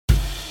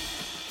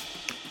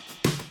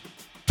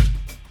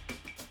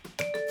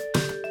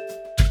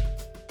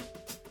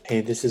Hey,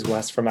 this is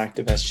Wes from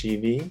Active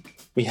SGV.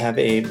 We have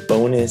a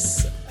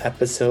bonus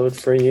episode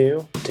for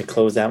you to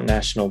close out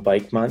National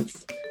Bike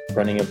Month,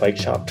 running a bike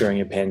shop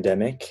during a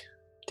pandemic.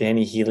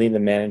 Danny Healy, the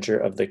manager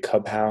of the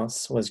Cub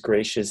House, was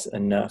gracious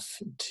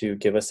enough to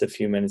give us a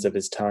few minutes of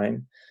his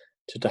time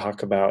to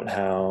talk about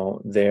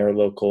how their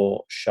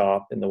local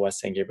shop in the West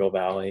San Gabriel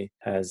Valley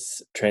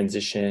has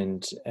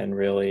transitioned and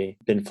really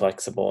been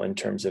flexible in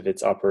terms of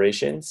its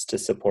operations to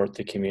support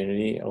the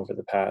community over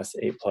the past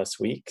 8+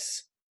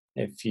 weeks.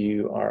 If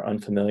you are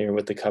unfamiliar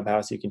with the Cub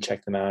House, you can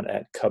check them out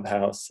at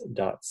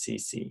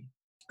cubhouse.cc.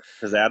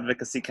 Does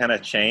advocacy kind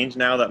of change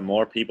now that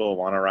more people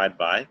want to ride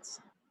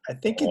bikes? I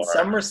think in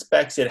some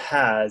respects it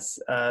has.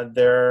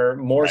 There are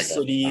more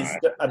cities,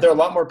 there are a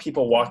lot more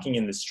people walking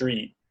in the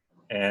street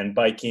and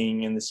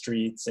biking in the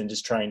streets and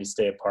just trying to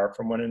stay apart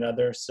from one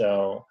another.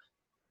 So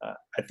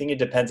I think it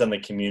depends on the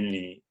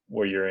community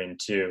where you're in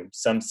too.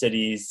 Some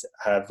cities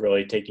have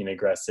really taken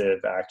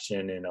aggressive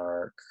action and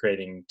are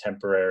creating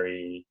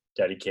temporary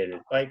dedicated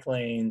bike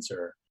lanes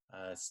or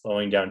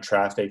slowing down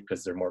traffic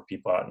because there are more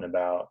people out and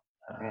about.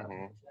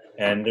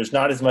 And there's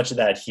not as much of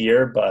that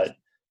here, but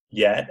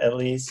yet at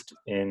least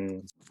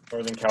in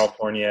Northern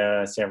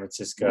California, San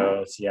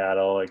Francisco,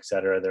 Seattle, et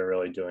cetera, they're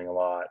really doing a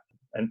lot.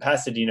 And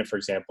Pasadena, for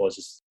example, is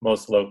just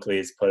most locally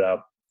has put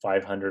up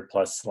 500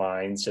 plus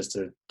signs just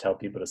to tell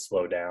people to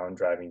slow down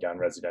driving down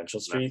residential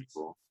streets.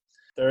 Cool.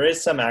 There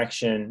is some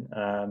action,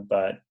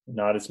 but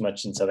not as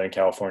much in Southern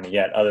California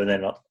yet, other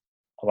than a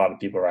lot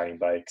of people riding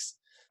bikes.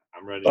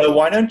 I'm ready. But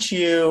why don't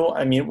you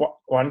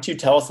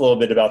tell us a little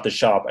bit about the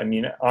shop? I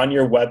mean, on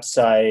your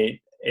website,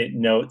 it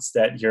notes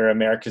that you're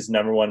America's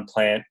 #1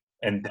 plant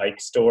and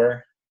bike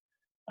store.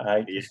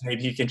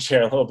 Maybe you can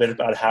share a little bit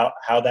about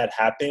how that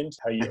happened,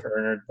 how you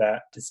earned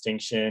that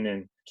distinction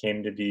and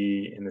came to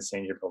be in the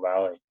San Gabriel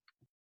Valley.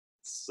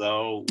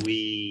 So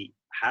we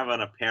have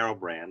an apparel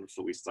brand,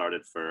 so we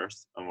started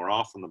first, and we're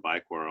all from the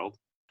bike world.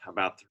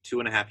 About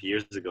 2.5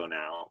 years ago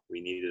now,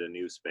 we needed a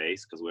new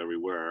space because where we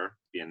were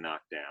being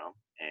knocked down,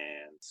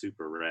 and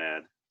Super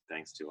Red,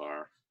 thanks to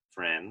our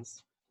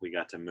friends, we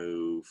got to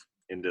move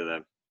into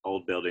the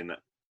old building that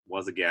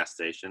was a gas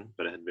station,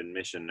 but it had been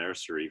Mission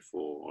Nursery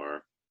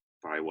for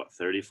probably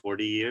 30,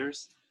 40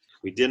 years.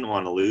 We didn't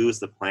want to lose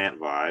the plant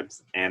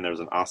vibes, and there was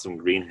an awesome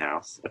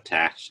greenhouse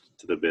attached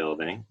to the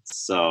building.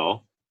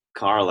 So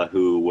Carla,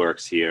 who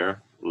works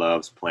here,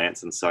 loves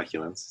plants and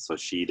succulents, so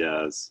she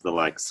does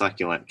the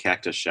succulent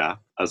cactus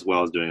shop as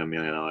well as doing a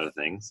million other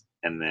things.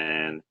 And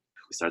then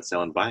we started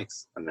selling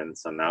bikes, and then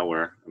so now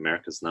we're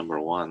America's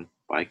 #1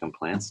 bike and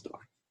plant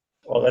store.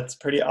 Well, that's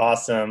pretty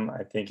awesome.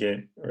 I think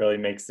it really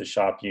makes the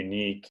shop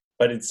unique.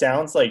 But it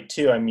sounds like,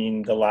 too, I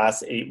mean, the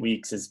last 8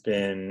 weeks has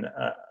been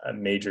a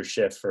major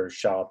shift for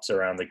shops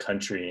around the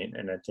country.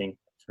 And I think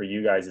for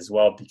you guys as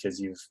well,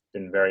 because you've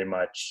been very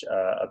much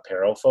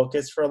apparel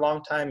focused for a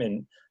long time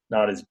and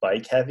not as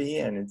bike heavy.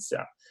 And it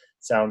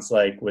sounds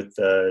like with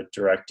the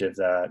directive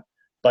that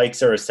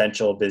bikes are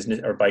essential business,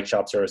 or bike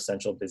shops are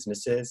essential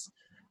businesses,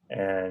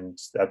 and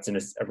that's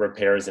a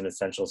repair is an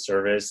essential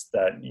service,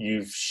 that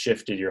you've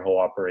shifted your whole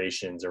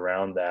operations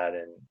around that,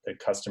 and the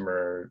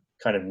customer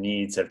kind of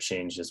needs have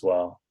changed as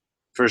well.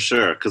 For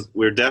sure, because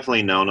we're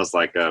definitely known as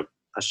a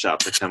shop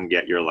to come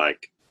get your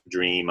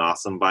dream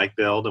awesome bike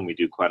build, and we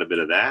do quite a bit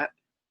of that.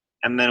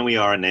 And then we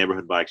are a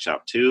neighborhood bike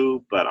shop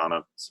too, but on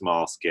a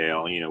small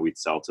scale. We'd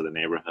sell to the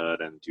neighborhood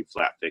and do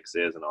flat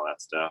fixes and all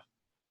that stuff.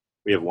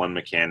 We have one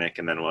mechanic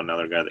and then one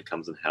other guy that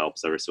comes and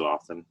helps every so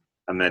often.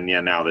 And then,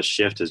 now the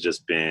shift has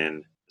just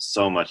been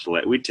so much.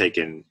 We take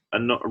in a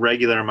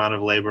regular amount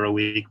of labor a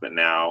week, but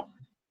now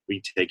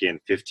we take in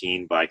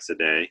 15 bikes a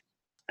day.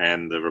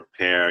 And the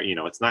repair,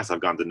 it's nice.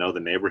 I've gotten to know the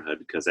neighborhood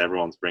because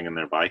everyone's bringing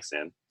their bikes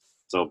in.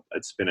 So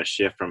it's been a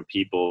shift from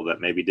people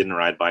that maybe didn't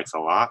ride bikes a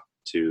lot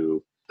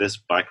to this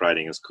bike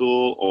riding is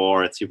cool,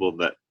 or it's people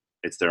that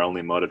it's their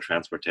only mode of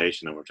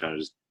transportation and we're trying to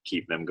just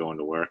keep them going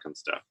to work and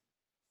stuff.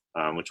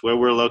 Which where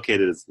we're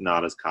located is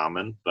not as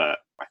common, but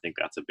I think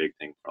that's a big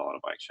thing for a lot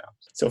of bike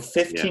shops. So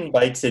 15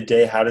 bikes a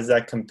day, how does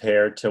that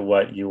compare to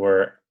what you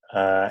were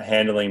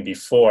handling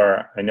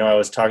before? I know I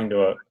was talking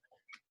to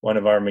one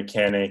of our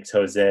mechanics,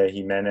 Jose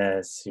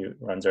Jimenez, who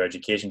runs our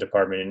education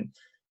department, and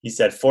he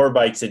said 4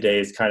 bikes a day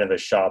is kind of a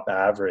shop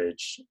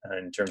average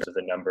in terms of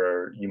the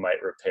number you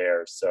might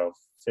repair. So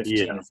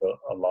 15 is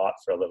a lot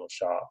for a little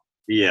shop.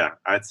 Yeah,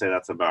 I'd say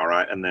that's about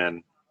right. And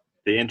then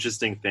the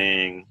interesting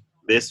thing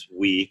this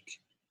week,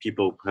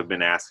 people have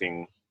been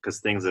asking, because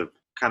things have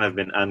kind of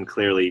been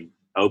unclearly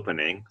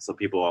opening. So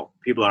people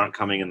aren't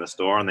coming in the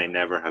store, and they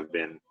never have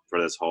been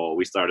for this whole,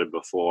 we started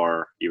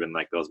before even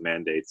those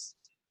mandates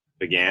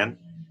began,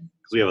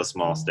 because we have a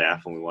small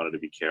staff and we wanted to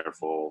be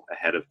careful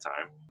ahead of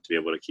time to be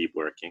able to keep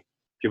working.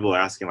 People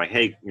are asking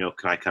hey, can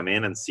I come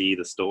in and see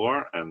the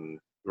store? And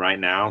right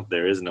now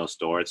there is no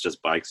store. It's just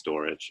bike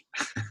storage.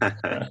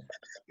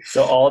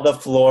 So all the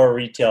floor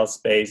retail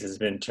space has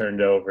been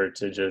turned over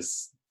to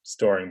just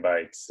storing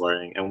bikes.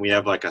 And we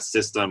have a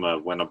system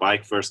of when a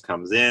bike first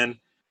comes in,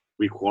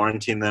 we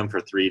quarantine them for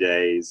 3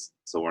 days.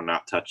 So we're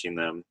not touching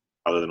them.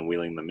 other than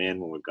wheeling them in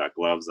when we've got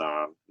gloves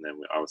on. And then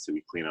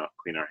we clean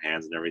our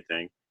hands and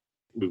everything.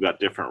 We've got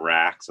different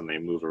racks and they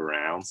move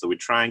around. So we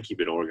try and keep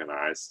it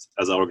organized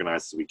as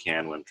we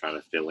can when trying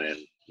to fill in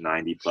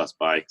 90 plus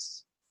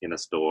bikes in a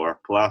store.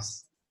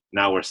 Plus,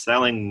 now we're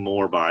selling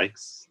more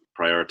bikes,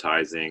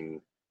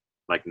 prioritizing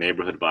like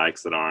neighborhood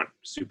bikes that aren't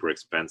super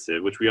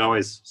expensive, which we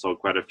always sold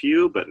quite a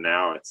few, but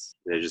now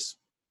they just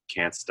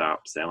can't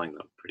stop selling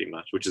them pretty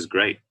much, which is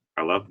great.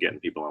 I love getting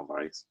people on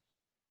bikes.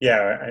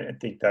 Yeah, I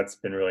think that's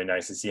been really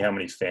nice to see how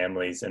many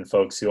families and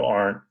folks who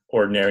aren't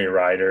ordinary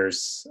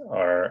riders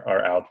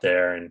are out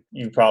there. And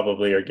you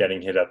probably are getting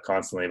hit up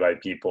constantly by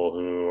people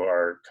who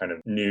are kind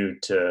of new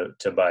to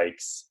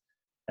bikes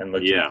and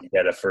looking to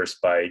get a first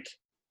bike.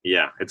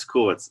 Yeah, it's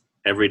cool. It's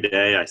every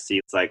day I see,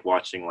 it's like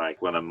watching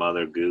like when a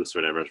mother goose or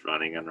whatever is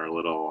running and her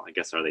little, I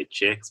guess, are they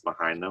chicks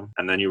behind them?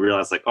 And then you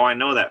realize like, oh, I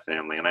know that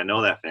family and I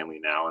know that family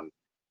now. And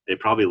they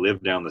probably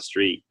live down the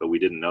street, but we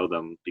didn't know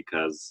them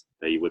because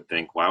you would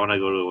think, why would I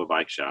go to a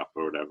bike shop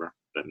or whatever?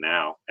 But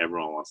now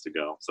everyone wants to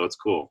go. So it's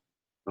cool.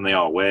 And they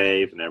all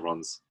wave and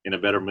everyone's in a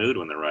better mood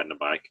when they're riding a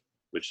bike,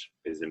 which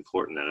is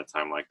important at a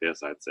time like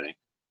this, I'd say.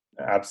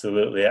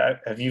 Absolutely.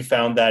 Have you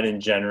found that in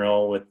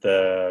general with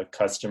the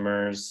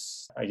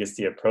customers, I guess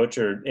the approach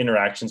or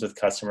interactions with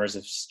customers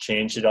has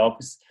changed at all?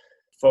 Because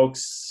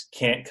folks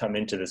can't come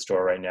into the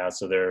store right now.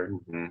 So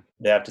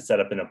they have to set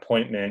up an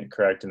appointment,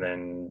 correct? And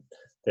then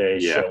they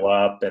show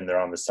up and they're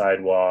on the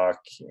sidewalk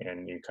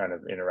and you kind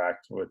of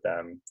interact with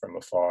them from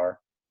afar.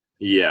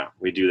 Yeah,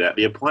 we do that.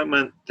 The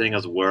appointment thing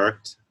has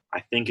worked. I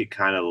think it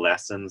kind of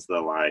lessens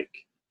the like,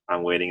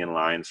 I'm waiting in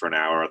line for an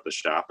hour at the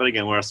shop. But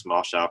again, we're a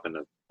small shop and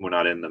we're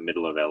not in the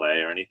middle of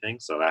LA or anything.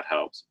 So that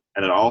helps.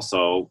 And it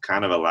also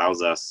kind of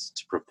allows us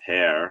to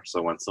prepare.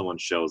 So when someone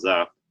shows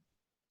up,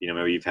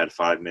 maybe you've had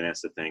 5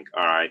 minutes to think,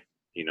 all right,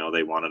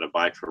 they wanted a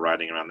bike for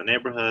riding around the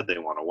neighborhood. They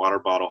want a water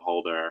bottle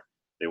holder.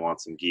 They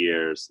want some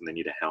gears and they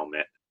need a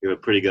helmet. You have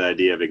a pretty good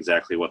idea of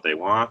exactly what they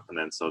want. And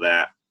then so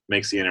that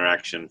makes the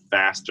interaction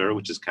faster,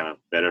 which is kind of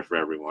better for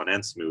everyone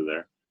and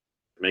smoother.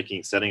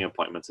 Setting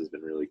appointments has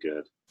been really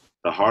good.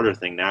 The harder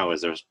thing now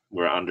is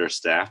we're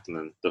understaffed and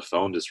then the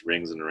phone just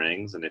rings and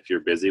rings. And if you're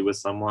busy with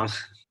someone,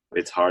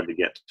 it's hard to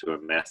get to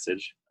a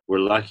message. We're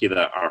lucky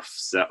that our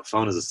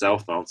phone is a cell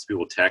phone, so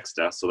people text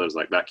us. So there's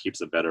that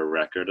keeps a better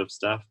record of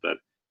stuff. But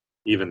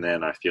even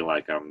then, I feel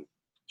like I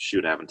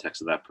haven't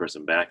texted that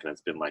person back and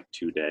it's been like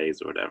 2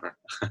 days or whatever.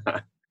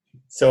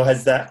 So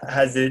has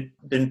it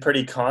been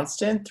pretty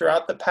constant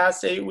throughout the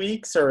past 8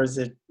 weeks, or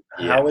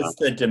how has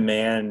the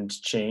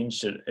demand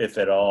changed, if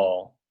at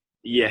all?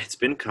 Yeah, it's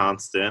been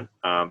constant.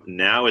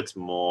 Now it's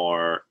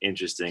more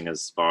interesting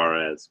as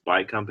far as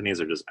bike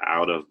companies are just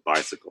out of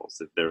bicycles.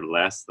 If they're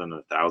less than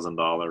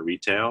 $1,000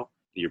 retail,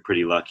 you're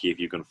pretty lucky if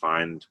you can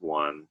find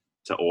one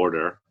to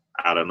order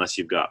out unless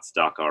you've got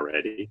stock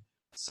already.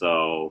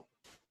 So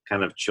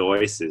kind of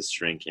choice is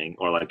shrinking,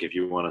 or like if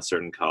you want a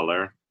certain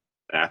color,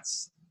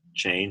 that's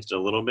changed a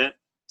little bit.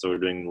 So we're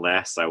doing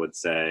less, I would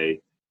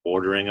say,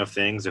 ordering of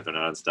things if they're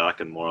not in stock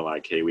and more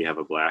like, hey, we have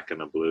a black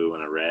and a blue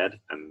and a red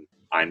and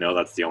I know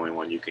that's the only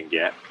one you can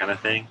get kind of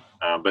thing.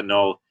 But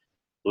no,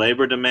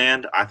 labor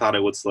demand, I thought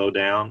it would slow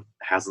down.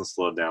 Hasn't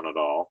slowed down at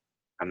all.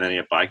 And then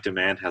bike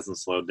demand hasn't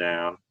slowed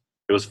down.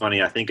 It was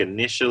funny. I think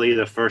initially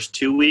the first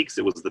 2 weeks,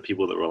 it was the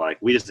people that were like,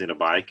 we just need a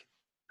bike.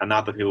 And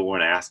not that people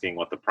weren't asking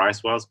what the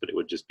price was, but it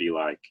would just be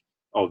like,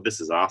 oh,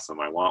 this is awesome.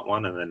 I want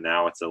one. And then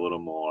now it's a little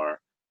more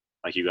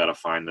like you got to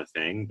find the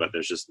thing, but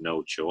there's just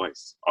no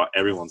choice.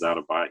 Everyone's out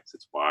of bikes.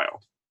 It's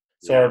wild.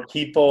 So are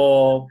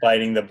people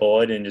biting the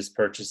bullet and just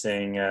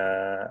purchasing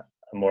a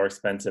more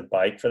expensive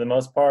bike for the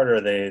most part, or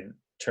are they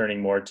turning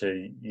more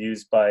to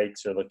used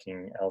bikes or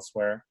looking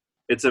elsewhere?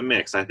 It's a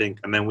mix, I think.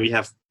 And then we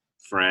have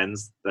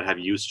friends that have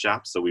used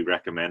shops, so we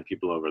recommend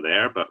people over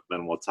there, but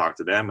then we'll talk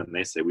to them and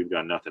they say we've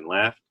got nothing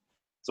left.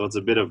 So it's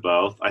a bit of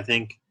both. I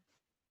think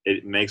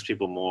it makes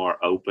people more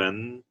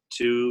open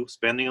to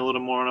spending a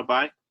little more on a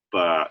bike,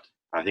 but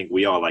I think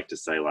we all like to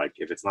say, like,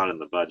 if it's not in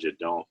the budget,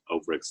 don't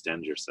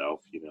overextend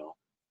yourself,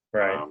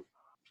 Right.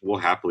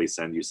 We'll happily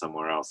send you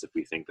somewhere else if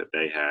we think that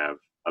they have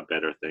a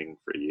better thing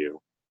for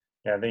you.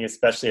 Yeah, I think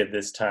especially at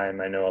this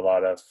time, I know a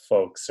lot of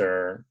folks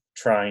are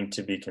trying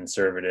to be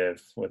conservative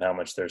with how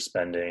much they're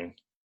spending.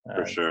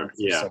 For sure,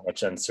 There's so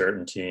much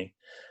uncertainty.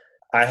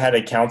 I had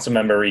a council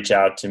member reach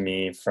out to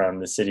me from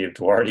the city of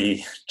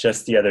Duarte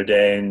just the other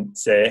day and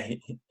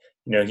say,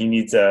 he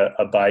needs a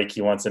bike.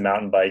 He wants a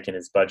mountain bike and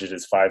his budget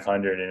is $500.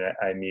 And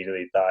I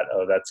immediately thought,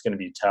 oh, that's going to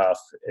be tough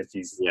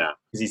because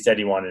he said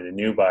he wanted a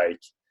new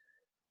bike.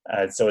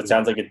 So it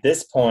sounds like at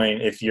this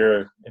point, if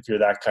you're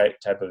that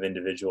type of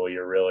individual,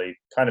 you're really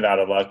kind of out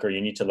of luck, or you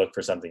need to look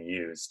for something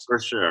used. For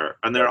sure.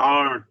 And there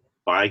are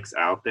bikes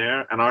out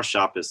there, and our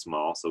shop is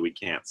small, so we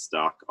can't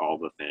stock all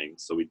the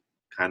things. So we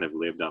kind of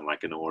lived on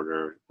like an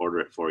order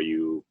it for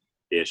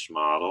you-ish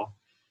model.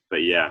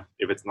 But yeah,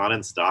 if it's not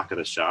in stock at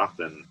a shop,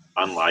 then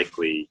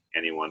unlikely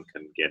anyone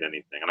can get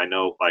anything. And I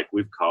know, like,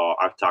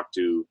 I've talked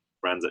to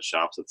friends at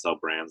shops that sell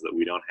brands that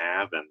we don't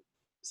have, and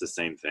it's the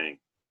same thing.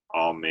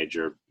 all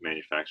major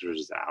manufacturers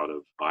is out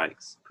of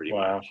bikes pretty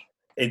Wow. much.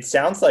 It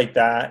sounds like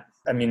that.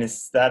 I mean,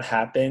 has that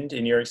happened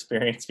in your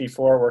experience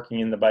before working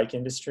in the bike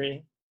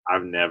industry?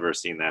 I've never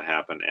seen that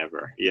happen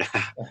ever. Yeah.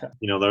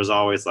 There's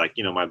always like,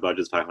 my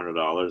budget's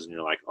 $500 and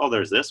you're like, oh,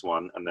 there's this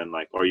one. And then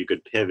like, or you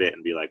could pivot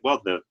and be like,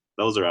 well,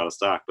 those are out of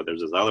stock, but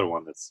there's this other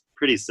one that's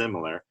pretty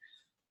similar.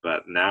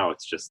 But now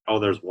it's just, oh,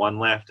 there's one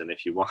left. And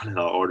if you want it,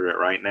 I'll order it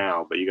right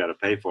now, but you got to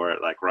pay for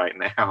it like right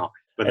now.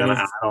 But then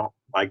I don't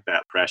like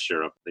that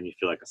pressure of, then you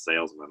feel like a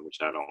salesman, which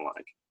I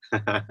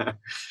don't like.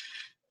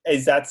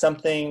 Is that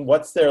something,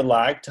 what's their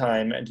lag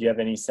time? Do you have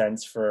any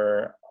sense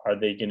for, are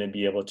they going to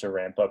be able to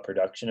ramp up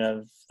production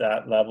of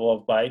that level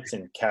of bikes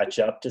and catch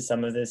up to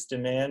some of this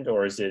demand?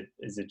 Or is it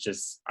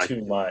just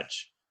too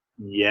much?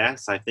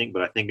 Yes, I think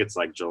it's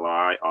like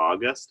July,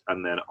 August.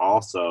 And then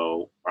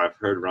also I've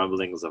heard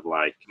rumblings of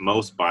like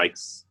most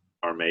bikes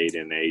are made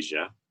in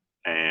Asia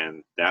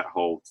and that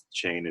whole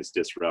chain is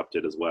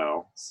disrupted as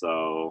well.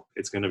 So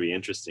it's going to be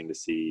interesting to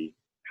see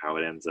how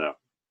it ends up.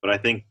 But I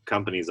think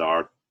companies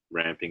are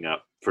ramping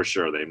up for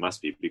sure. They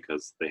must be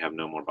because they have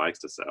no more bikes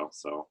to sell.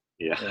 So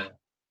yeah.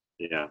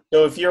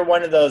 So if you're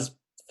one of those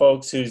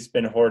folks who's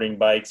been hoarding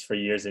bikes for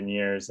years and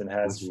years and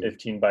has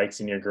 15 bikes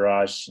in your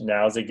garage,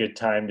 now's a good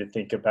time to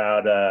think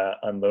about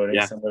unloading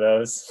some of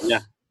those.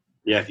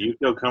 Yeah, if you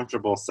feel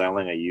comfortable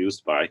selling a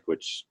used bike,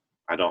 which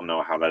I don't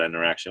know how that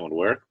interaction would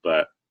work,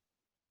 but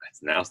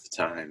now's the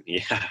time.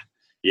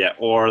 Yeah.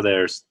 Or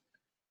there's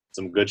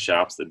some good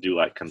shops that do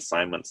like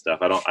consignment stuff.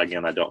 I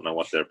don't know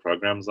what their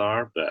programs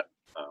are, but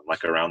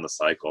like Around the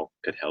Cycle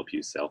could help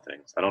you sell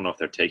things. I don't know if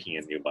they're taking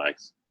in new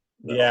bikes.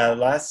 Yeah,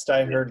 last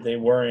I heard they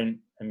weren't.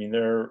 I mean,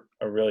 they're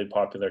a really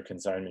popular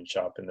consignment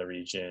shop in the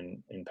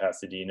region in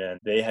Pasadena.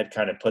 They had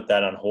kind of put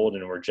that on hold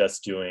and were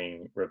just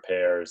doing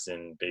repairs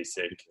and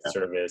basic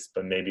service,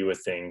 but maybe with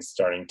things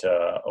starting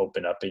to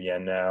open up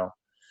again now,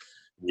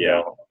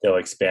 they'll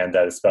expand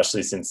that,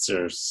 especially since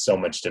there's so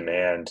much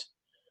demand.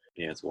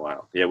 Yeah, it's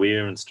wild. Yeah, we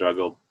even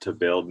struggled to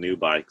build new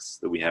bikes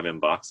that we have in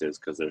boxes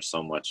because there's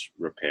so much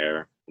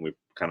repair. We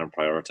kind of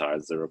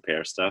prioritize the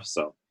repair stuff.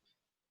 So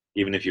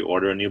even if you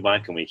order a new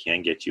bike and we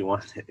can get you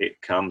one, it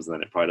comes and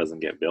then it probably doesn't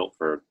get built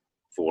for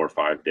 4 or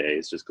 5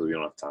 days just because we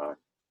don't have time.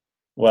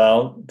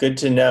 Well, good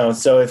to know.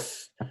 So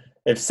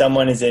if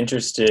someone is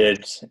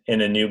interested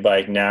in a new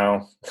bike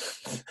now,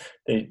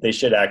 they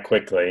should act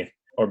quickly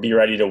or be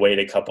ready to wait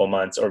a couple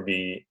months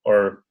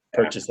or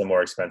purchase a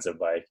more expensive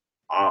bike.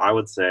 I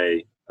would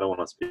say, I don't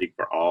want to speak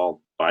for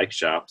all bike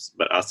shops,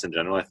 but us in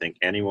general, I think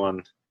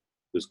anyone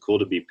who's cool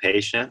to be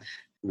patient,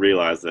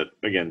 realize that,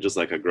 again, just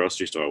like a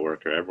grocery store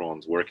worker,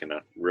 everyone's working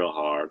real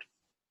hard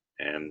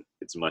and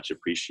it's much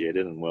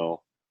appreciated, and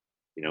we'll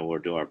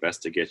do our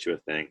best to get you a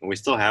thing. And we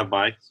still have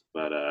bikes,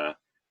 but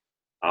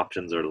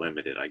options are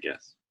limited, I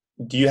guess.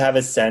 Do you have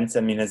a sense,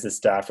 I mean, has the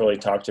staff really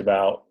talked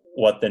about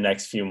what the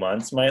next few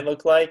months might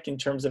look like in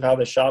terms of how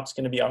the shop's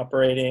going to be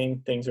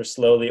operating? Things are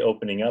slowly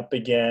opening up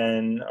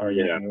again.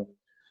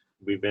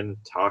 We've been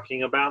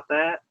talking about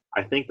that.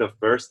 I think the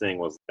first thing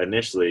was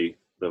initially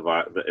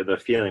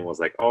the feeling was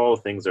like, oh,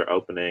 things are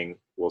opening.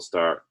 We'll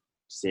start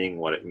seeing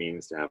what it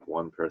means to have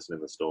one person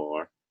in the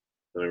store.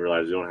 Then we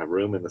realized we don't have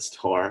room in the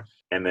store.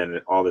 And then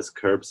all this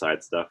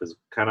curbside stuff is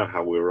kind of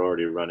how we were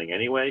already running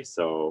anyway.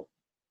 So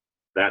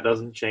that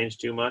doesn't change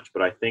too much.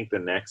 But I think the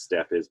next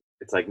step is,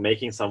 it's like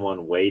making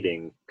someone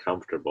waiting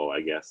comfortable,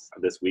 I guess.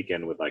 This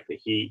weekend with like the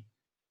heat,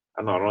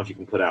 I don't know if you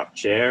can put out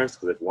chairs,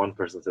 because if one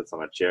person sits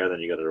on a chair,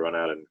 then you got to run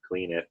out and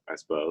clean it, I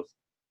suppose.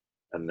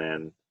 And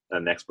then the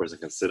next person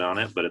can sit on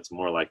it. But it's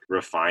more like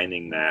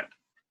refining that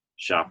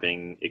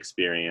shopping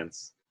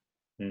experience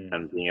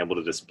and being able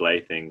to display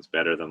things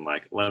better than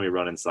like, let me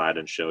run inside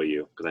and show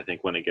you. Because I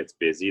think when it gets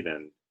busy,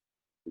 then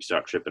we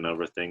start tripping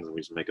over things and we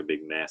just make a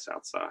big mess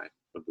outside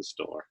of the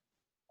store.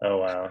 Oh,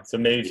 wow. So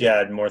maybe if you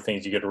had more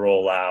things you could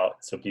roll out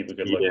so people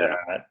could look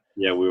at.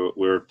 Yeah, we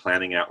were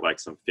planning out like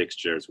some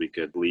fixtures we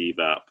could leave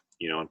up,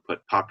 and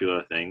put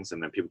popular things,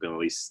 and then people can at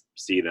least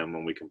see them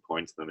and we can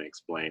point to them and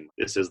explain,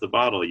 this is the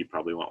bottle you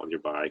probably want with your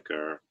bike,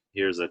 or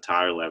here's a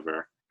tire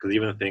lever. Because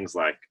even things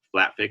like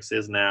flat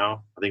fixes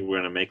now, I think we're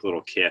going to make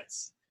little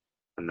kits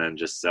and then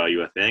just sell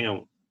you a thing.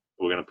 And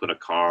we're going to put a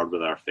card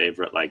with our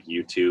favorite like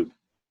YouTube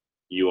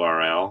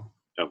URL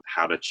of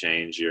how to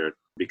change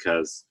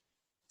because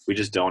we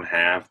just don't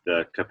have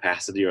the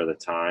capacity or the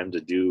time to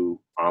do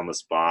on the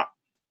spot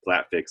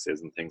flat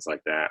fixes and things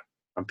like that.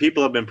 And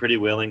people have been pretty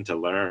willing to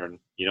learn,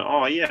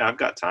 oh yeah, I've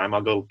got time.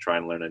 I'll go try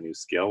and learn a new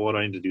skill. What do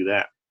I need to do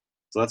that?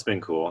 So that's been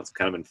cool. It's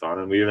kind of been fun.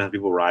 And we even have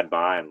people ride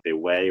by and they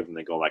wave and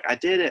they go like, I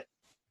did it.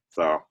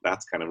 So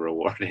that's kind of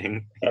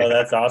rewarding. Oh,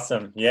 that's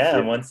awesome. Yeah.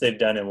 And once they've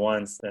done it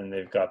once, then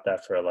they've got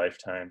that for a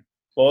lifetime.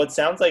 Well, it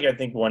sounds like, I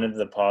think one of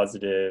the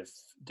positive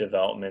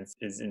developments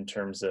is in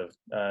terms of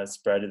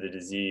spread of the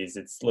disease.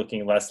 It's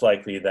looking less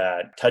likely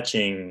that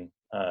touching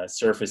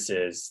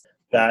surfaces,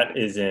 that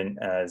isn't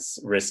as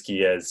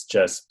risky as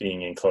just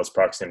being in close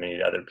proximity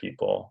to other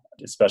people,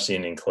 especially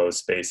in enclosed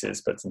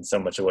spaces. But since so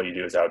much of what you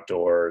do is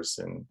outdoors,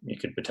 and you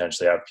could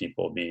potentially have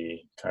people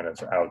be kind of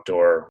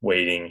outdoor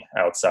waiting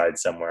outside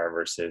somewhere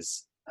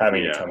versus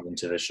having to come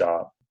into the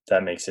shop.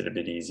 That makes it a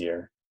bit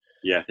easier.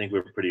 Yeah, I think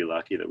we're pretty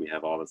lucky that we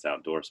have all this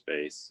outdoor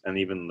space, and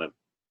even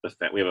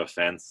we have a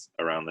fence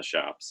around the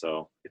shop,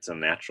 so it's a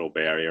natural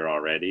barrier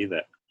already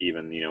that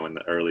even, in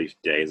the early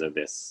days of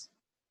this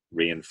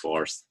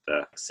reinforced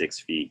the 6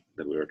 feet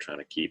that we were trying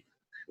to keep,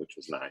 which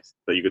was nice.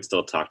 But you could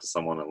still talk to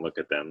someone and look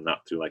at them,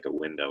 not through like a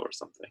window or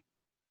something.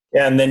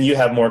 Yeah, and then you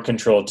have more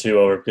control too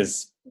over,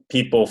 because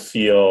people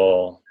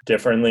feel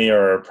differently or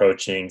are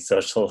approaching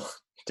social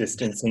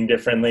distancing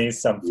differently.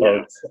 Some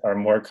folks are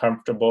more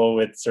comfortable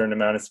with a certain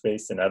amount of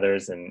space than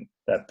others, and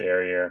that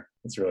barrier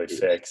is really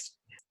fixed.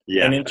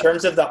 Yeah. And in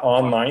terms of the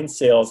online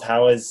sales,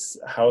 how has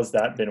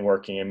that been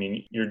working? I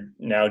mean, you're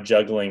now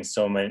juggling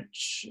so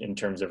much in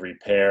terms of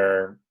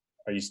repair.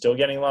 Are you still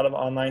getting a lot of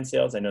online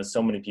sales? I know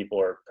so many people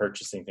are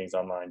purchasing things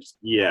online.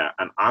 Yeah,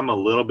 and I'm a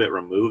little bit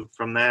removed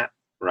from that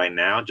right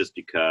now just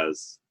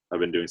because I've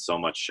been doing so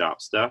much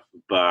shop stuff.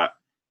 But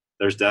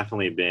there's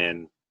definitely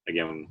been,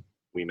 again,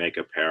 we make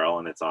apparel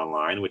and it's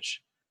online,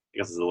 which I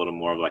guess is a little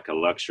more of like a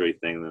luxury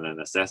thing than a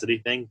necessity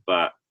thing.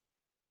 But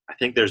I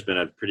think there's been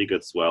a pretty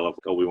good swell of,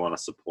 we want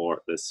to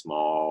support this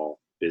small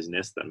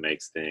business that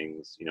makes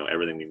things,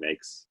 everything we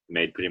make's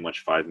made pretty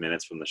much 5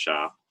 minutes from the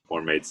shop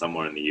or made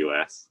somewhere in the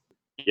US.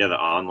 Yeah, the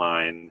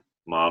online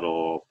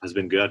model has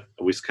been good.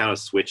 We've kind of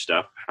switched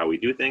up how we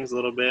do things a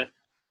little bit,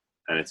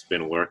 and it's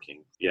been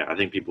working. Yeah, I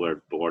think people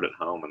are bored at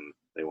home and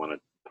they want to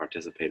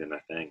participate in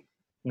that thing.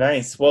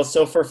 Nice. Well,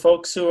 so for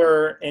folks who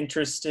are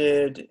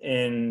interested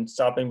in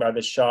stopping by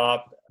the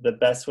shop, the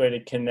best way to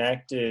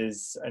connect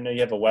is, I know you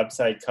have a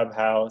website,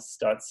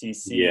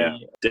 cubhouse.cc. Yeah,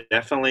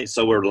 definitely.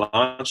 So we're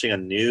launching a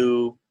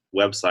new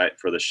website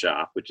for the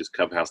shop, which is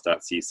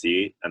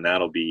cubhouse.cc, and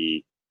that'll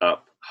be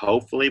up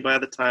hopefully by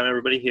the time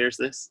everybody hears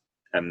this.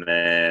 And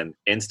then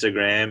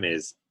Instagram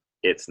is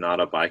It's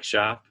Not a Bike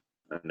Shop.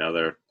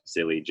 Another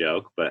silly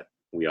joke, but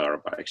we are a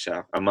bike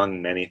shop,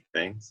 among many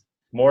things.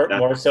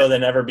 More so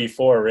than ever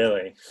before,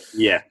 really.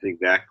 Yeah,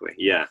 exactly.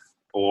 Yeah.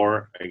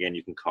 Or, again,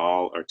 you can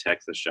call or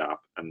text the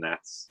shop, and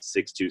that's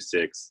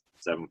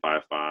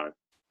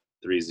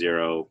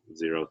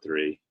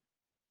 626-755-3003.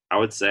 I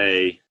would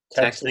say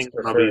texting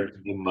probably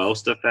the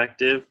most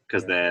effective,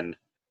 because then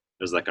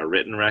there's like a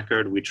written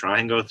record. We try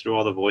and go through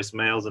all the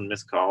voicemails and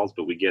missed calls,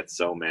 but we get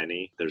so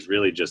many. There's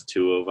really just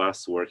 2 of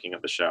us working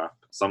at the shop,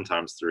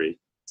 sometimes 3.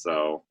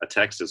 So a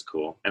text is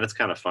cool, and it's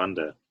kind of fun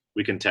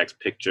we can text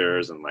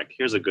pictures and like,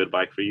 here's a good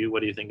bike for you.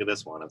 What do you think of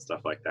this one? And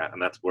stuff like that.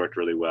 And that's worked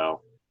really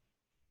well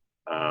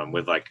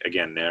with like,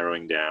 again,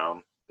 narrowing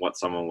down what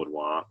someone would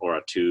want, or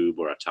a tube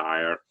or a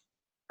tire.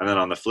 And then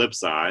on the flip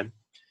side,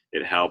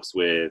 it helps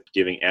with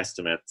giving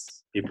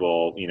estimates.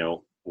 People,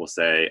 will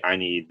say, I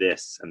need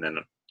this. And then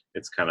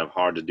it's kind of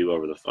hard to do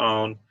over the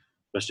phone,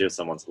 especially if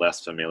someone's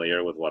less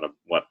familiar with what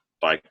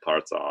bike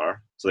parts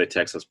are. So they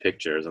text us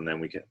pictures, and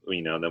then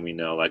we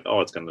know like,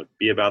 oh, it's going to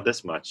be about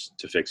this much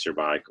to fix your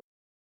bike.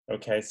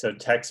 Okay, so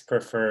text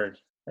preferred.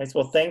 Nice.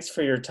 Well, thanks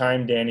for your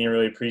time, Danny. I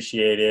really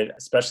appreciate it,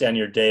 especially on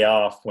your day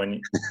off when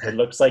it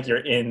looks like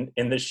you're in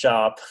the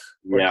shop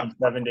working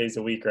 7 days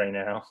a week right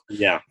now.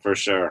 Yeah, for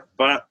sure.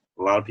 But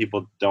a lot of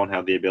people don't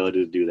have the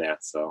ability to do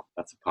that, so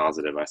that's a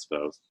positive, I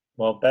suppose.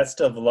 Well,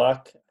 best of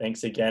luck.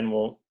 Thanks again.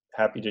 We'll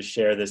happy to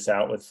share this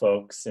out with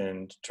folks,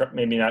 and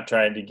maybe not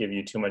trying to give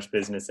you too much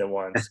business at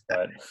once,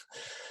 but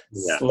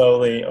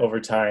slowly over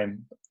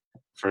time.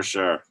 For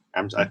sure.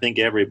 I think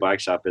every bike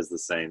shop is the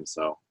same,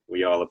 so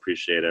we all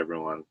appreciate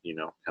everyone,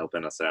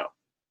 helping us out.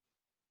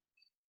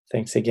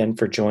 Thanks again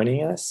for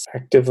joining us.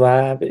 Active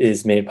Lab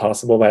is made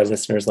possible by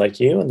listeners like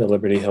you and the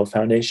Liberty Hill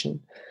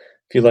Foundation.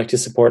 If you'd like to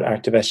support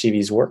Active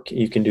SGV's work,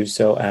 you can do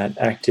so at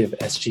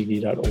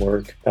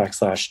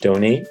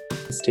activesgv.org/donate.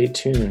 Stay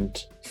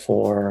tuned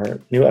for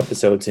new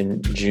episodes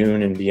in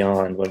June and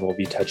beyond, when we'll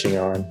be touching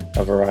on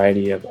a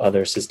variety of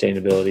other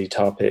sustainability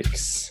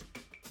topics.